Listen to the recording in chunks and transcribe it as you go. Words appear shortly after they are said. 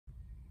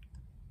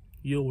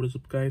Yo, what is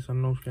up, guys? I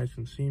don't know if you guys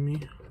can see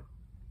me.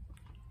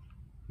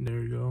 There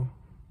you go.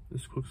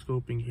 This quick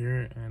scoping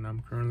here, and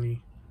I'm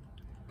currently,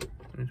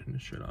 let me turn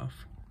this shit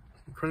off.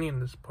 I'm currently in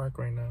this park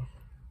right now.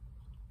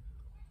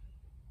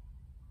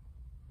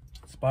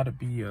 It's about to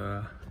be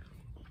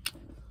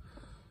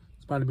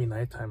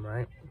nighttime,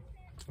 right?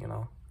 You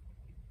know,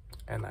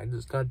 and I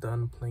just got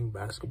done playing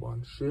basketball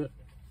and shit.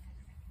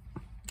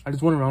 I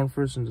just went around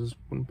first and just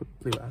went to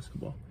play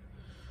basketball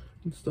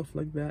and stuff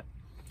like that.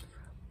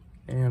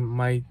 And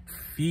my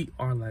feet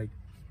are like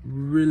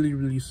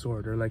really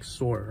sore. They're like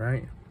sore,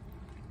 right?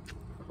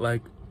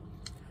 Like,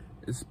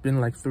 it's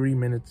been like 3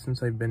 minutes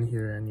since I've been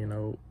here, and you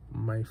know,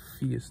 my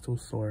feet is still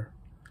sore.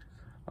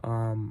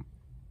 Don't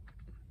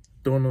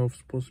know if it's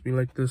supposed to be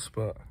like this,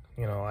 but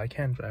you know, I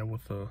can't drive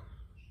with a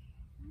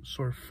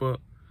sore foot.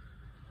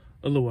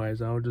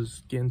 Otherwise, I'll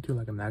just get into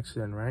like an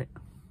accident, right?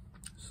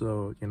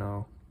 So, you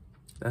know,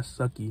 that's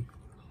sucky.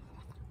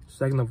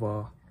 Second of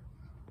all,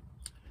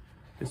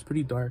 it's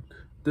pretty dark.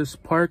 This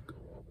park,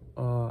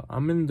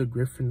 I'm in the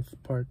Griffith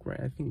Park, right?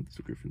 I think it's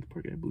the Griffith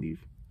Park, I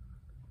believe.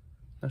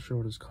 Not sure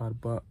what it's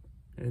called, but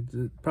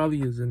it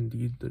probably is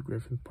indeed the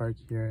Griffith Park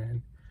here,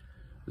 and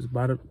it's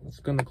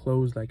gonna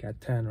close like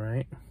at 10,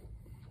 right?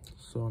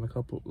 So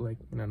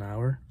in an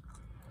hour.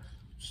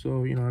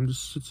 So, you know, I'm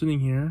just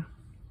sitting here,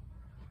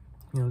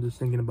 you know, just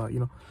thinking about, you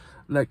know,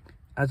 like,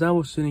 as I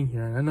was sitting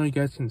here, and I know you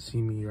guys can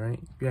see me,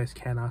 right? You guys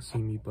cannot see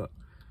me, but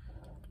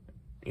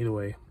either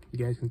way, you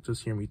guys can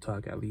just hear me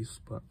talk at least.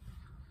 But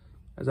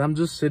as I'm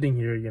just sitting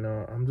here, you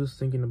know, I'm just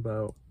thinking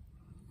about,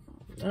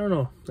 I don't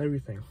know,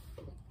 everything,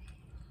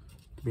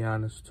 to be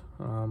honest.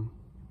 You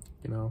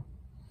know,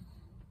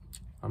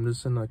 I'm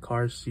just in the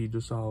car seat,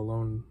 just all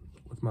alone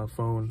with my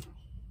phone,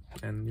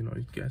 and you know,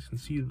 you guys can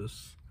see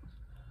this.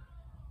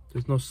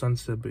 There's no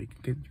sunset, but you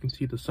can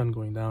see the sun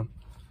going down.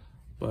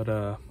 But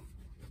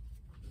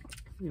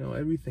you know,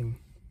 everything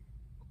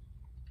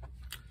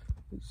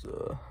is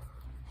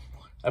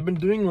I've been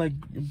doing like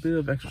a bit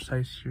of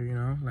exercise here, you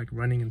know, like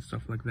running and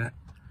stuff like that.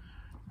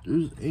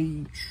 There's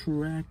a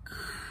track,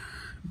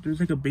 there's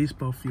like a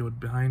baseball field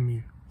behind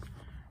me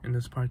in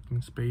this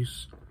parking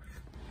space.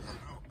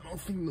 I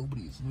don't think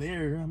nobody's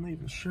there, I'm not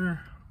even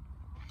sure.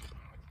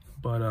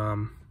 But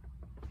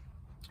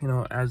you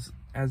know, as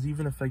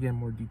even if I get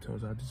more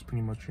details, I'll just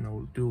pretty much, you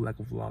know, do like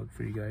a vlog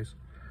for you guys.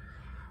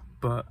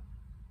 But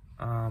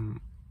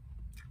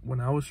when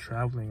I was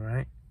traveling,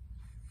 right,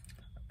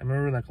 I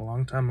remember like a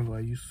long time ago, I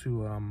used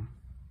to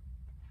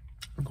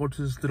go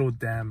to this little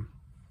dam.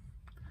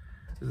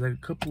 It's like a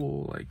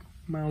couple like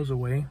miles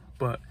away,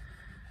 but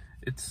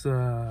it's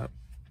they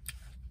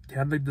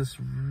had like this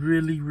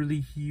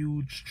really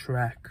huge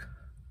track.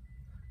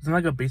 It's not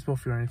like a baseball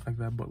field or anything like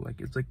that, but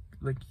like it's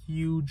like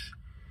huge,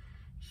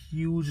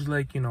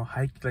 like, you know,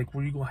 hike, like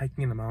where you go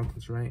hiking in the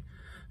mountains, right?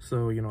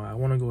 So, you know, I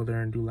want to go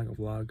there and do like a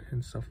vlog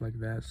and stuff like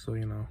that. So,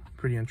 you know,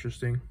 pretty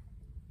interesting.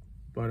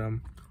 But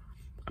I'm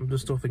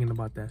just still thinking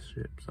about that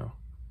shit. So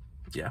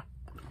yeah.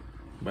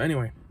 But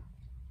anyway,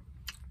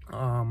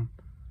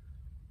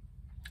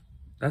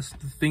 that's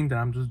the thing that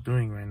I'm just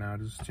doing right now.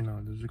 Just, you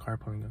know, there's a car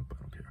pulling up, I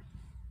don't care.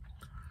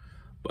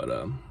 But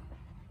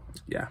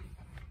yeah.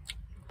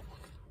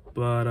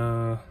 But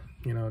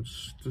you know,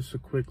 just a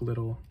quick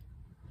little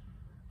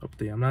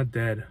update. I'm not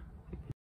dead.